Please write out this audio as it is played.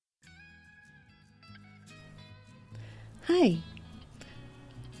Hi,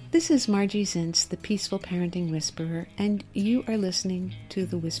 this is Margie Zintz, the Peaceful Parenting Whisperer, and you are listening to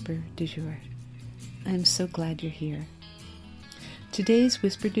the Whisper du Jour. I'm so glad you're here. Today's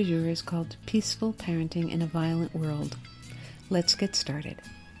Whisper du Jour is called Peaceful Parenting in a Violent World. Let's get started.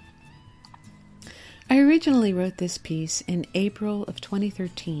 I originally wrote this piece in April of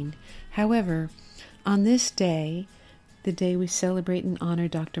 2013. However, on this day, the day we celebrate and honor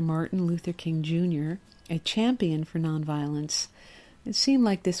Dr. Martin Luther King Jr., a champion for nonviolence, it seemed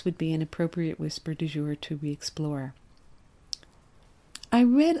like this would be an appropriate whisper du jour to re-explore. I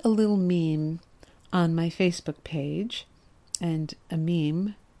read a little meme on my Facebook page, and a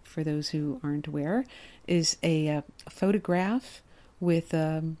meme, for those who aren't aware, is a photograph with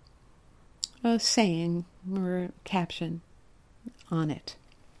a saying or a caption on it.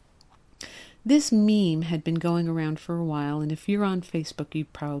 This meme had been going around for a while, and if you're on Facebook,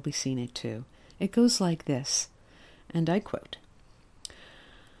 you've probably seen it too. It goes like this, and I quote,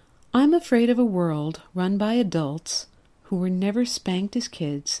 "I'm afraid of a world run by adults who were never spanked as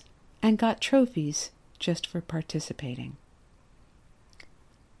kids and got trophies just for participating."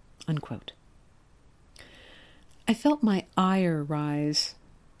 Unquote. I felt my ire rise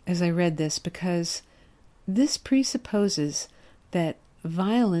as I read this because this presupposes that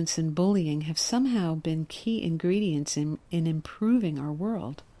violence and bullying have somehow been key ingredients in improving our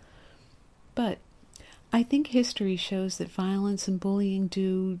world. But I think history shows that violence and bullying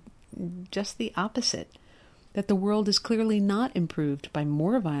do just the opposite, that the world is clearly not improved by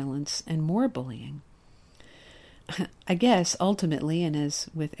more violence and more bullying. I guess, ultimately, and as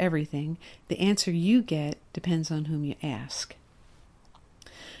with everything, the answer you get depends on whom you ask.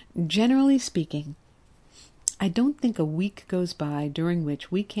 Generally speaking, I don't think a week goes by during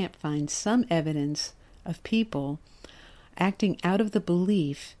which we can't find some evidence of people acting out of the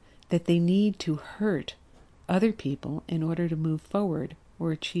belief that they need to hurt other people in order to move forward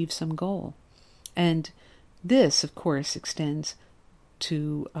or achieve some goal. And this, of course, extends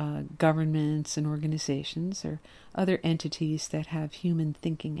to governments and organizations or other entities that have human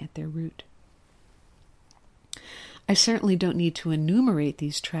thinking at their root. I certainly don't need to enumerate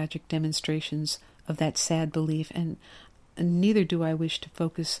these tragic demonstrations of that sad belief, and neither do I wish to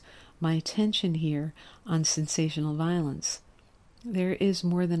focus my attention here on sensational violence. There is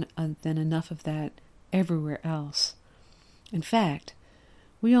more than enough of that everywhere else. In fact,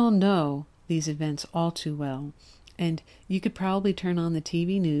 we all know these events all too well, and you could probably turn on the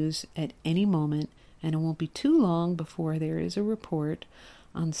TV news at any moment, and it won't be too long before there is a report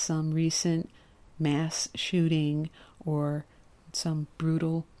on some recent mass shooting or some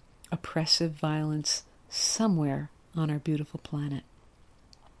brutal, oppressive violence somewhere on our beautiful planet.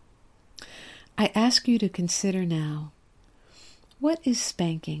 I ask you to consider now, what is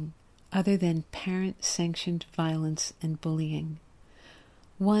spanking other than parent-sanctioned violence and bullying?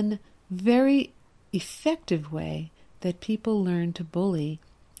 One very effective way that people learn to bully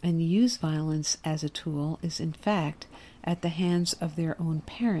and use violence as a tool is, in fact, at the hands of their own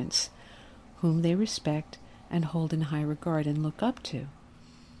parents, whom they respect and hold in high regard and look up to.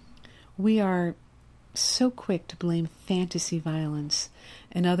 We are so quick to blame fantasy violence,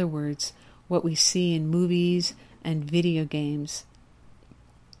 in other words, what we see in movies and video games,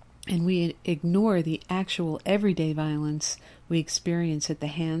 and we ignore the actual everyday violence we experience at the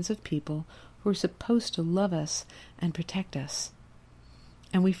hands of people who are supposed to love us and protect us.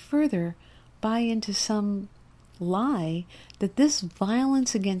 And we further buy into some lie that this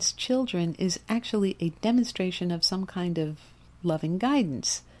violence against children is actually a demonstration of some kind of loving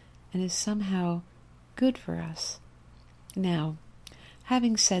guidance and is somehow good for us. Now,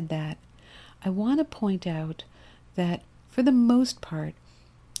 having said that, I want to point out that for the most part,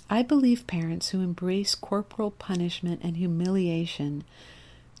 I believe parents who embrace corporal punishment and humiliation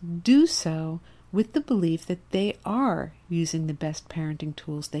do so with the belief that they are using the best parenting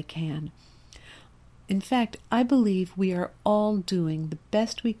tools they can. In fact, I believe we are all doing the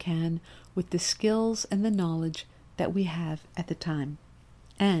best we can with the skills and the knowledge that we have at the time.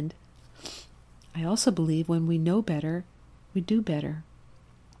 And I also believe when we know better, we do better.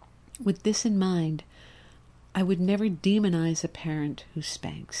 With this in mind, I would never demonize a parent who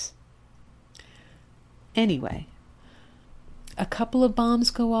spanks. Anyway, a couple of bombs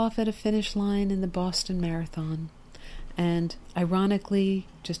go off at a finish line in the Boston Marathon, and ironically,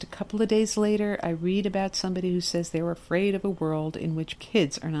 just a couple of days later, I read about somebody who says they're afraid of a world in which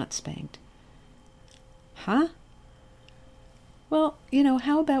kids are not spanked. Huh? Well,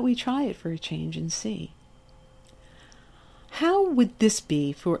 how about we try it for a change and see? How would this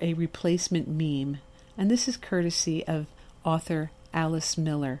be for a replacement meme? And this is courtesy of author Alice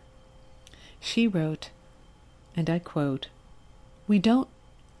Miller. She wrote, and I quote, "We don't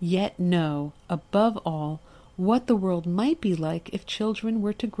yet know, above all, what the world might be like if children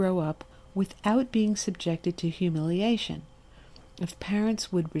were to grow up without being subjected to humiliation, if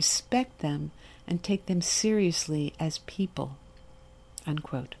parents would respect them and take them seriously as people."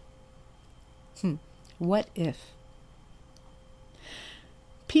 Unquote. What if?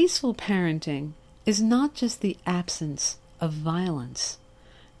 Peaceful parenting is not just the absence of violence.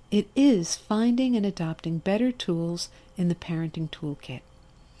 It is finding and adopting better tools in the parenting toolkit.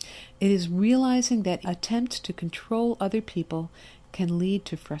 It is realizing that attempts to control other people can lead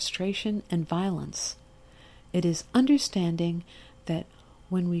to frustration and violence. It is understanding that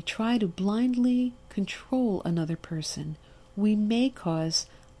when we try to blindly control another person, we may cause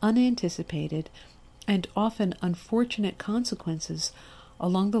unanticipated and often unfortunate consequences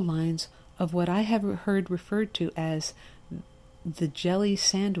along the lines of what I have heard referred to as the jelly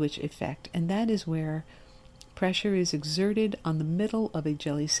sandwich effect, and that is where pressure is exerted on the middle of a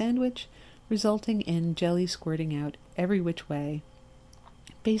jelly sandwich, resulting in jelly squirting out every which way.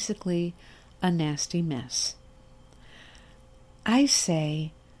 Basically, a nasty mess. I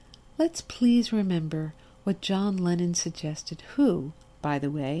say, let's please remember what John Lennon suggested, who, by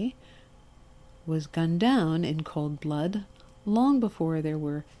the way, was gunned down in cold blood long before there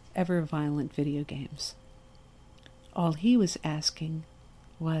were ever violent video games. All he was asking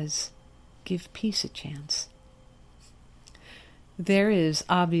was, give peace a chance. There is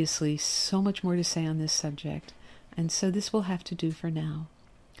obviously so much more to say on this subject, and so this will have to do for now.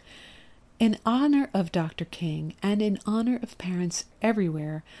 In honor of Dr. King, and in honor of parents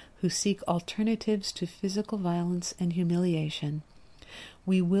everywhere who seek alternatives to physical violence and humiliation,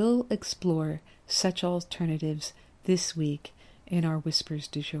 we will explore such alternatives this week in our Whispers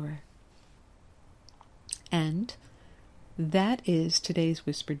du Jour. And that is today's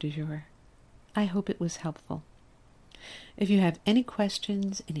Whisper du Jour. I hope it was helpful. If you have any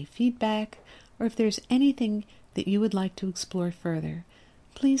questions, any feedback, or if there's anything that you would like to explore further,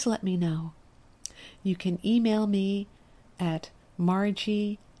 please let me know. You can email me at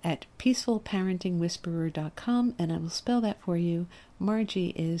margie@peacefulparentingwhisperer.com, and I will spell that for you.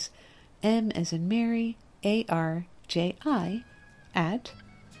 Margie is M as in Mary, ARJI, at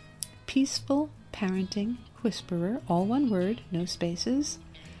peacefulparentingwhisperer, all one word, no spaces,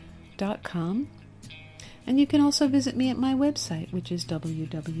 .com. And you can also visit me at my website, which is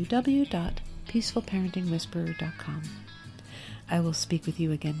www.peacefulparentingwhisperer.com. I will speak with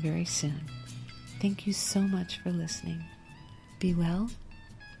you again very soon. Thank you so much for listening. Be well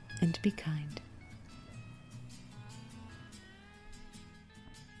and be kind.